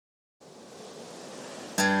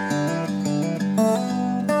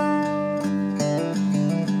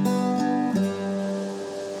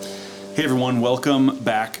Hey everyone, welcome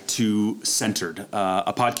back to Centered,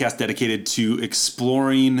 a podcast dedicated to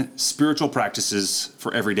exploring spiritual practices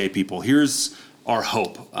for everyday people. Here's our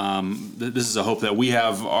hope. This is a hope that we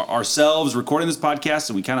have ourselves recording this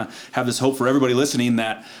podcast, and we kind of have this hope for everybody listening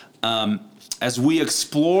that as we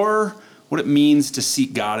explore what it means to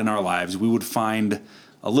seek God in our lives, we would find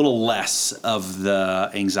a little less of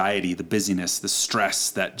the anxiety, the busyness, the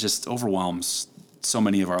stress that just overwhelms so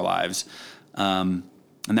many of our lives.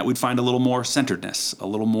 And that we'd find a little more centeredness, a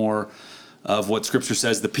little more of what Scripture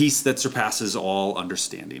says, the peace that surpasses all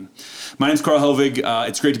understanding. My name's Carl Hovig.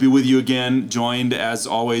 It's great to be with you again, joined as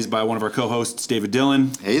always by one of our co-hosts, David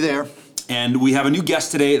Dillon. Hey there. And we have a new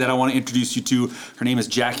guest today that I want to introduce you to. Her name is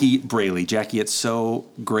Jackie Braley. Jackie, it's so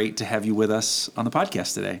great to have you with us on the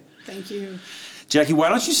podcast today. Thank you. Jackie, why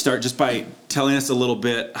don't you start just by telling us a little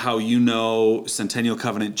bit how you know Centennial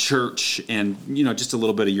Covenant Church and, just a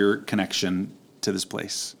little bit of your connection to this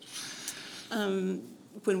place. When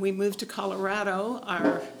we moved to Colorado,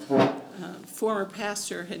 our former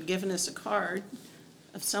pastor had given us a card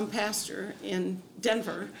of some pastor in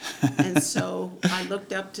Denver. And so I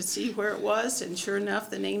looked up to see where it was, and sure enough,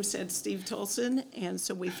 the name said Steve Tolson. And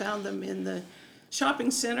so we found them in the shopping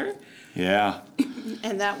center. Yeah.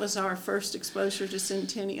 And that was our first exposure to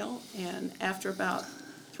Centennial. And after about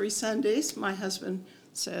 3 Sundays, my husband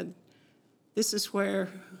said, "This is where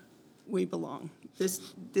we belong.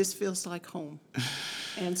 This feels like home."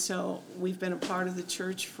 And so we've been a part of the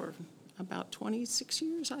church for about 26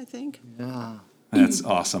 years, I think. Yeah. That's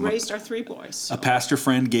awesome. Raised our 3 boys. So. A pastor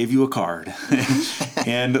friend gave you a card.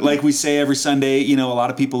 And like we say every Sunday, a lot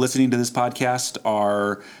of people listening to this podcast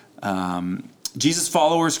are Jesus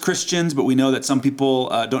followers, Christians, but we know that some people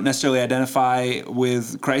don't necessarily identify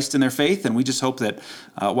with Christ in their faith, and we just hope that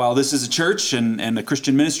while this is a church and a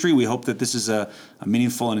Christian ministry, we hope that this is a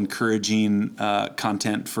meaningful and encouraging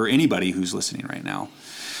content for anybody who's listening right now.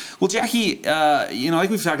 Well, Jackie, like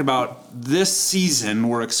we've talked about, this season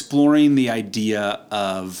we're exploring the idea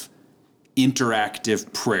of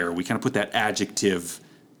interactive prayer. We kind of put that adjective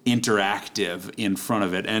interactive in front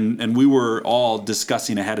of it, and we were all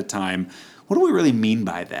discussing ahead of time, what do we really mean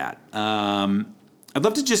by that? I'd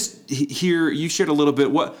love to just hear you shared a little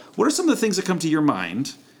bit. What are some of the things that come to your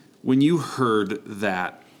mind when you heard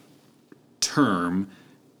that term,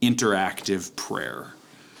 interactive prayer?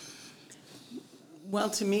 Well,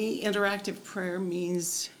 to me, interactive prayer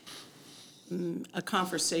means a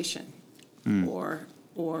conversation or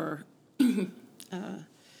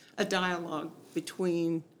a dialogue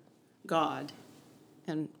between God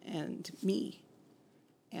and me.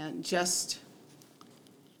 And just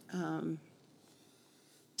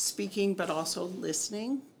speaking, but also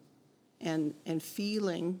listening and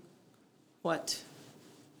feeling what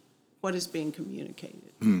is being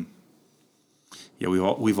communicated. Yeah,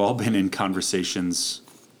 we've all been in conversations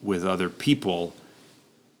with other people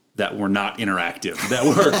that were not interactive, that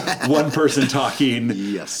were one person talking,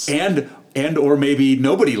 yes, and or maybe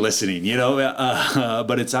nobody listening.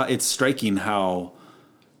 But it's striking how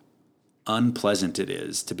unpleasant it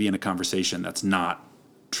is to be in a conversation that's not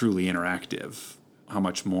truly interactive. How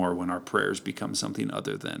much more when our prayers become something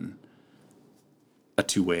other than a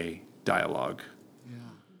two-way dialogue. Yeah.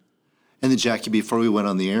 And then, Jackie, before we went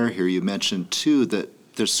on the air here, you mentioned too that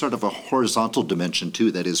there's sort of a horizontal dimension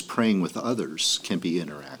too, that is praying with others can be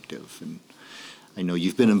interactive. And I know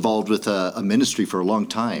you've been involved with a ministry for a long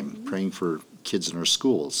time, praying for kids in our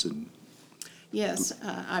schools. And yes,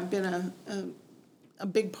 I've been a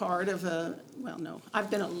big part of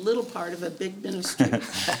I've been a little part of a big ministry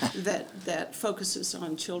that focuses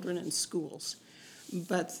on children in schools.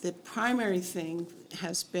 But the primary thing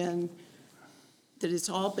has been that it's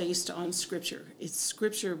all based on Scripture. It's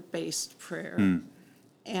Scripture-based prayer.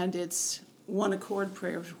 And it's one accord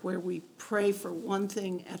prayer where we pray for one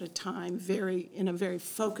thing at a time, in a very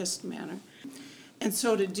focused manner. And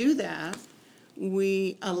so to do that,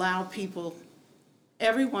 we allow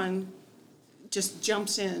everyone just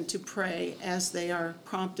jumps in to pray as they are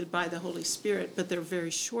prompted by the Holy Spirit, but they're very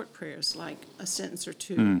short prayers, like a sentence or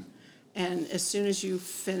two. And as soon as you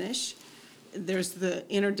finish, there's the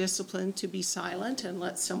inner discipline to be silent and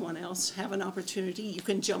let someone else have an opportunity. You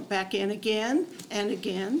can jump back in again and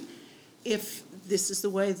again if this is the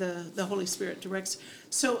way the Holy Spirit directs.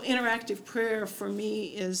 So interactive prayer for me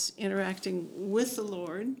is interacting with the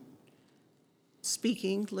Lord,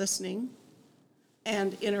 speaking, listening,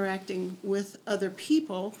 and interacting with other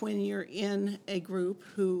people when you're in a group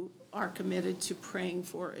who are committed to praying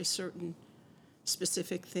for a certain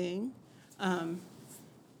specific thing.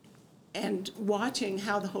 And watching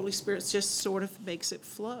how the Holy Spirit just sort of makes it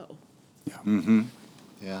flow. Yeah.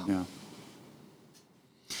 Yeah. Yeah.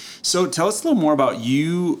 So tell us a little more about,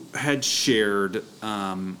 you had shared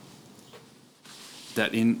that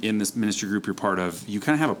in this ministry group you're part of, you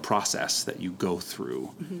kind of have a process that you go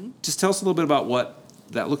through. Just tell us a little bit about what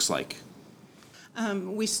that looks like.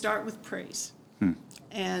 We start with praise.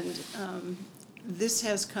 And this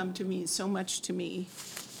has come to mean so much to me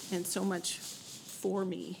and so much for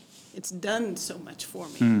me. It's done so much for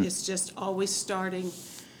me. It's just always starting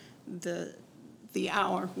the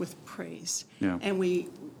hour with praise. Yeah. And we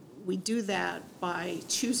do that by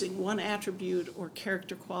choosing one attribute or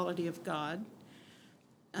character quality of God,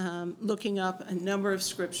 looking up a number of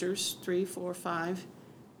scriptures, 3, 4, 5,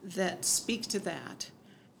 that speak to that.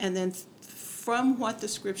 And then from what the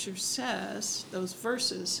scripture says, those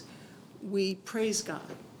verses, we praise God.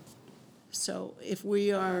 So if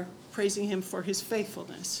we are praising him for his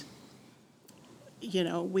faithfulness, you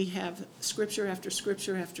know, we have scripture after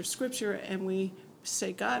scripture after scripture, and we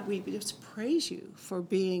say, God, we just praise you for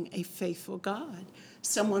being a faithful God,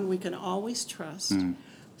 someone we can always trust,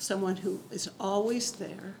 someone who is always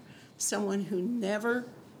there, someone who never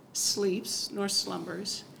sleeps nor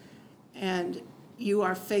slumbers, and you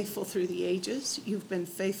are faithful through the ages. You've been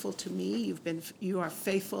faithful to me. You are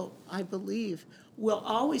faithful, I believe, will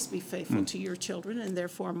always be faithful to your children, and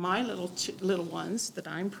therefore my little ones that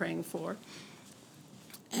I'm praying for.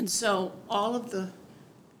 And so all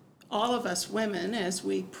of us women, as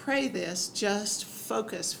we pray this, just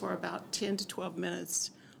focus for about 10 to 12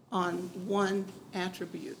 minutes on one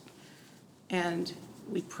attribute. And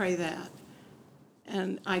we pray that.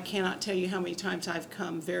 And I cannot tell you how many times I've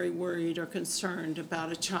come very worried or concerned about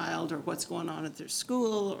a child or what's going on at their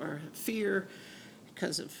school, or fear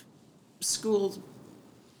because of school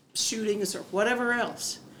shootings or whatever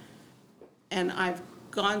else. And I've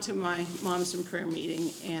gone to my Moms in Prayer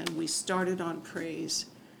meeting, and we started on praise.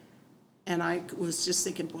 And I was just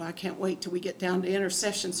thinking, boy, I can't wait till we get down to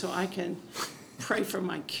intercession so I can pray for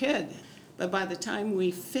my kid. But by the time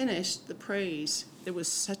we finished the praise, there was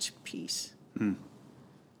such peace.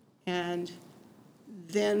 And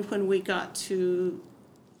then when we got through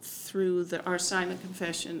our silent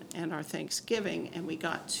confession and our thanksgiving, and we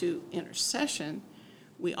got to intercession,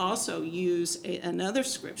 we also use another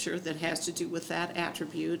scripture that has to do with that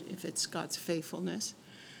attribute, if it's God's faithfulness,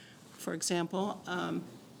 for example.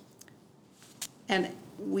 And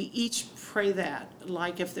we each pray that,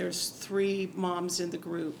 like if there's 3 moms in the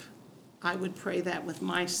group, I would pray that with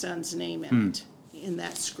my son's name in it, in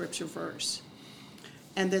that scripture verse.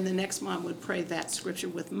 And then the next mom would pray that scripture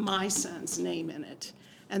with my son's name in it.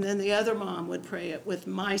 And then the other mom would pray it with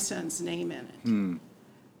my son's name in it.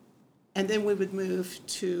 And then we would move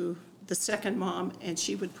to the second mom, and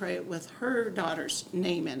she would pray it with her daughter's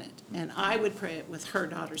name in it. And I would pray it with her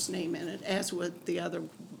daughter's name in it, as would the other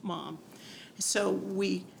mom. So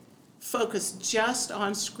we focus just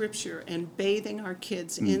on scripture and bathing our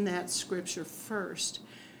kids in that scripture first.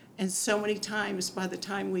 And so many times, by the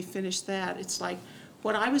time we finish that, it's like,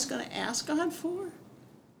 what I was going to ask God for?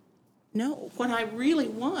 No, what I really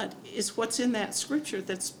want is what's in that scripture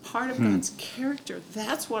that's part of God's character.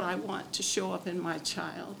 That's what I want to show up in my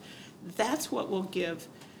child. That's what will give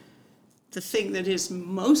the thing that is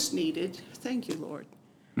most needed. Thank you, Lord.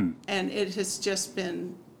 And it has just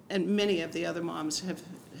been, and many of the other moms have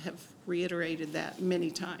reiterated that many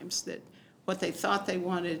times, that what they thought they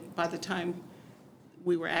wanted, by the time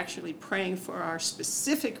we were actually praying for our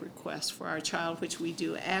specific request for our child, which we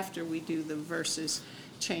do after we do the verses,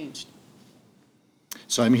 changed.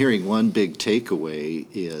 So I'm hearing one big takeaway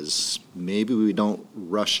is maybe we don't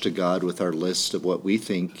rush to God with our list of what we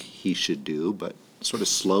think he should do, but sort of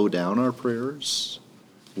slow down our prayers,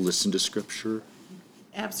 listen to scripture.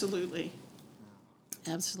 Absolutely.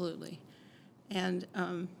 Absolutely. And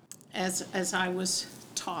as I was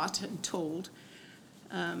taught and told,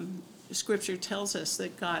 Scripture tells us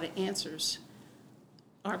that God answers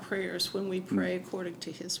our prayers when we pray according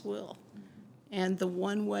to his will. And the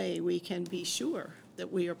one way we can be sure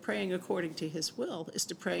that we are praying according to his will is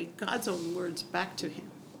to pray God's own words back to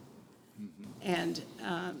him. And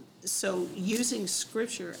so using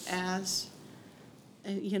Scripture as,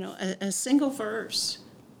 a single verse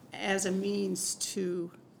as a means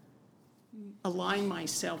to align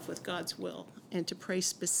myself with God's will and to pray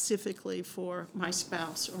specifically for my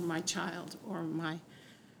spouse or my child or my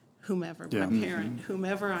whomever, my parent,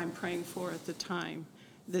 whomever I'm praying for at the time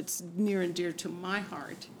that's near and dear to my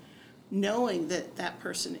heart, knowing that that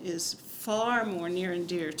person is far more near and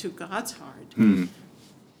dear to God's heart.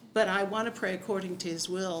 But I want to pray according to his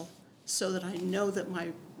will so that I know that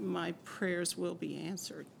my prayers will be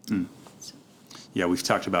answered. So. Yeah, we've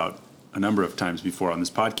talked about a number of times before on this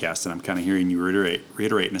podcast, and I'm kind of hearing you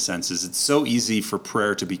reiterate in a sense, is it's so easy for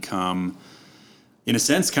prayer to become, in a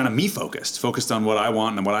sense, kind of me focused on what I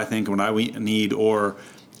want and what I think and what I need. Or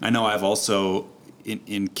I know I've also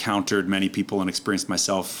encountered many people and experienced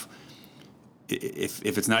myself,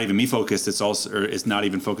 if it's not even me focused, it's also, or it's not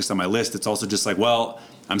even focused on my list, it's also just like, well,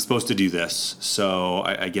 I'm supposed to do this, so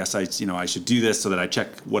I guess I should do this so that I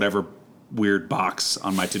check whatever weird box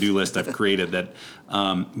on my to-do list I've created. That,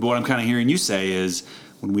 but what I'm kind of hearing you say is,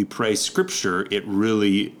 when we pray Scripture, it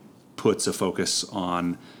really puts a focus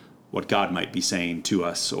on what God might be saying to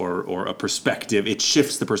us, or a perspective. It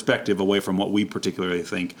shifts the perspective away from what we particularly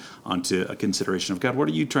think onto a consideration of, God, what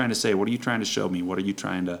are you trying to say? What are you trying to show me? What are you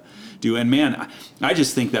trying to do? And man, I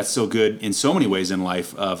just think that's so good in so many ways in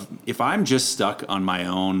life. Of, if I'm just stuck on my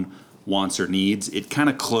own wants or needs, it kind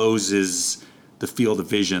of closes the field of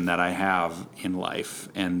vision that I have in life.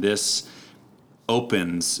 And this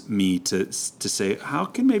opens me to say, how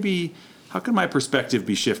can my perspective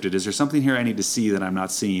be shifted? Is there something here I need to see that I'm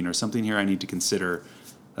not seeing, or something here I need to consider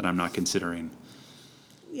that I'm not considering?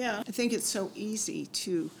 Yeah, I think it's so easy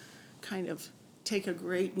to kind of take a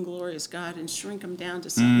great and glorious God and shrink him down to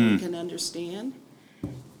something we can understand.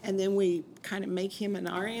 And then we kind of make him in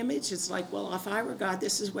our image. It's like, well, if I were God,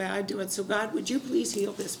 this is the way I do it. So God, would you please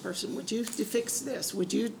heal this person? Would you fix this?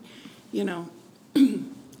 Would you,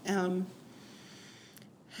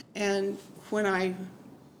 and when I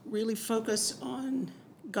really focus on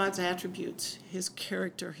God's attributes, his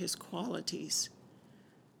character, his qualities,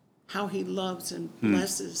 how he loves and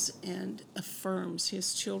blesses and affirms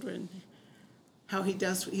his children, how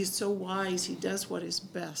he's so wise, he does what is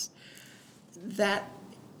best. That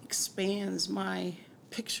expands my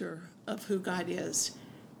picture of who God is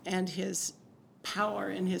and his power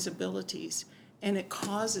and his abilities, and it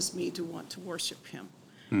causes me to want to worship him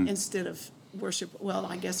instead of worship, well,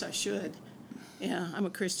 I guess I should. Yeah, I'm a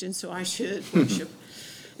Christian, so I should worship.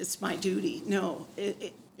 It's my duty. No,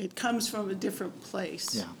 it comes from a different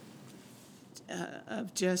place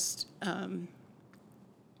of just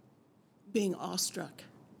being awestruck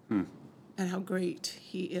at how great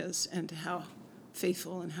he is, and how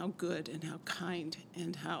faithful and how good and how kind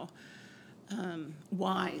and how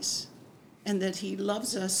wise, and that he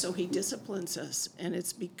loves us, so he disciplines us, and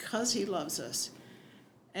it's because he loves us.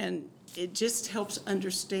 And it just helps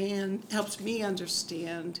me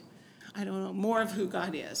understand, I don't know, more of who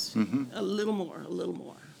God is, a little more.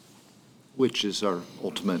 Which is our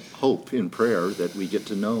ultimate hope in prayer, that we get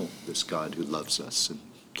to know this God who loves us and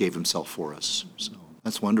gave himself for us. So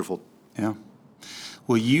that's wonderful. Yeah.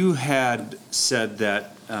 Well, you had said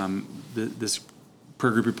that this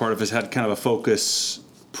prayer group you're part of has had kind of a focus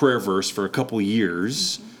prayer verse for a couple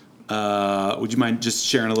years. Would you mind just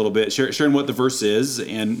sharing a little bit, sharing what the verse is,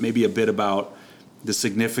 and maybe a bit about the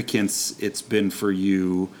significance it's been for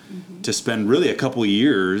you to spend really a couple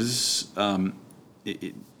years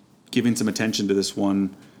giving some attention to this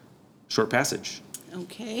one short passage?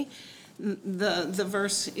 Okay. The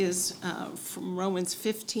verse is from Romans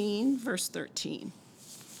 15, verse 13.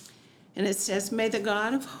 And it says, "May the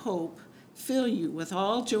God of hope fill you with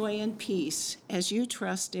all joy and peace as you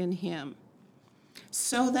trust in him,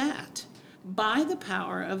 so that by the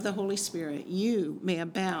power of the Holy Spirit you may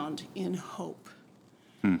abound in hope."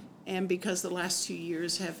 And because the last 2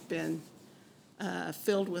 years have been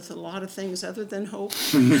filled with a lot of things other than hope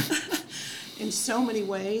in so many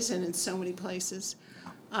ways and in so many places,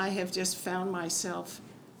 I have just found myself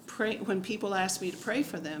when people ask me to pray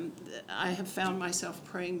for them, I have found myself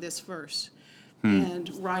praying this verse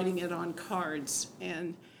and writing it on cards,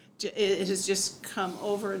 and it has just come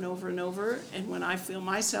over and over and over. And when I feel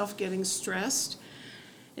myself getting stressed,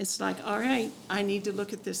 it's like, all right, I need to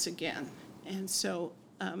look at this again. And so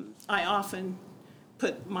I often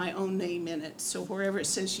put my own name in it. So wherever it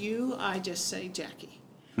says you, I just say Jackie.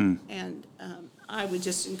 And I would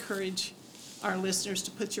just encourage our listeners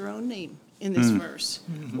to put your own name in this verse.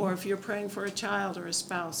 Or if you're praying for a child or a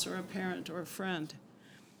spouse or a parent or a friend,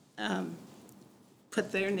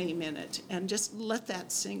 put their name in it, and just let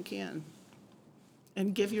that sink in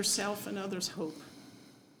and give yourself and others hope.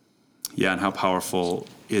 Yeah, and how powerful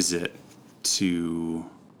is it to,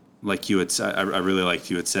 like you had said, I really liked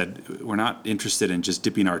you had said, we're not interested in just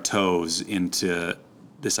dipping our toes into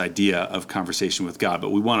this idea of conversation with God,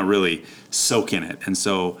 but we want to really soak in it. And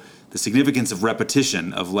so the significance of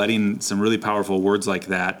repetition, of letting some really powerful words like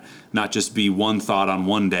that not just be one thought on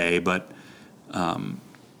one day, but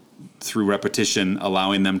through repetition,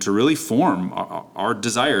 allowing them to really form our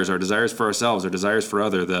desires for ourselves, our desires for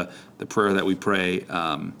other, the prayer that we pray.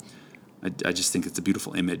 I just think it's a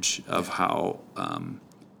beautiful image of how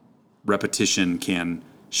repetition can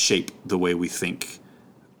shape the way we think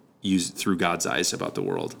through God's eyes about the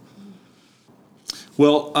world.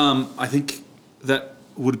 Well, I think that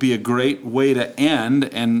would be a great way to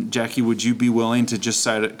end. And Jackie, would you be willing to just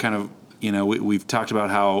kind of, we've talked about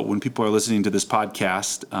how when people are listening to this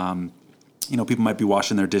podcast, people might be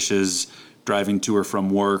washing their dishes, driving to or from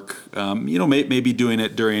work, maybe doing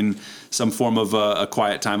it during some form of a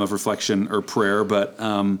quiet time of reflection or prayer. But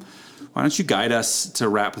why don't you guide us to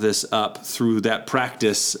wrap this up through that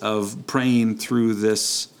practice of praying through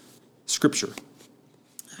this scripture?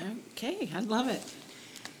 Okay, I love it.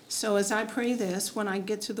 So as I pray this, when I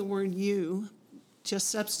get to the word you, just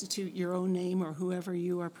substitute your own name or whoever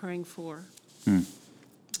you are praying for. All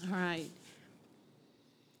right.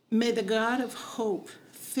 May the God of hope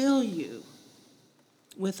fill you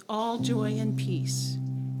with all joy and peace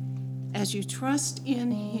as you trust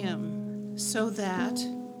in him, so that,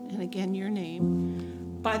 and again your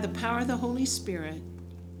name, by the power of the Holy Spirit,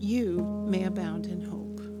 you may abound in hope.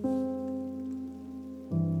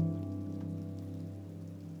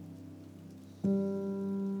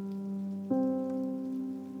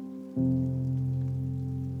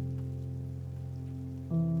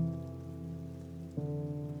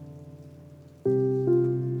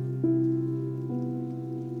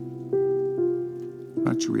 Why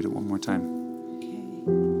don't you read it one more time? Okay.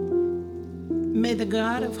 May the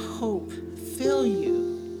God of hope fill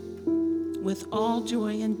you with all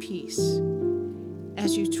joy and peace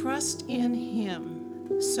as you trust in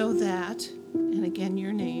him, so that, and again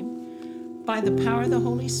your name, by the power of the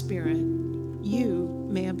Holy Spirit, you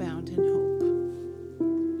may abound in hope.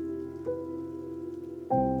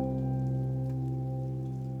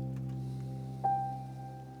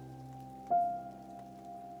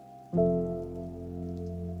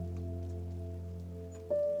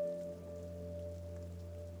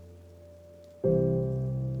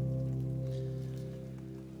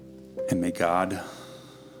 And may God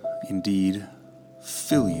indeed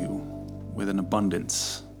fill you with an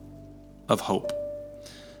abundance of hope.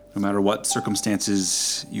 No matter what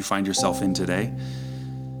circumstances you find yourself in today,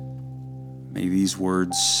 may these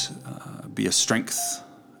words be a strength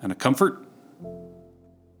and a comfort,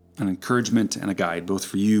 an encouragement and a guide, both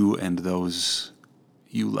for you and those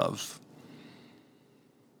you love.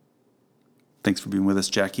 Thanks for being with us,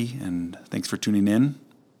 Jackie, and thanks for tuning in.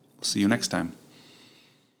 We'll see you next time.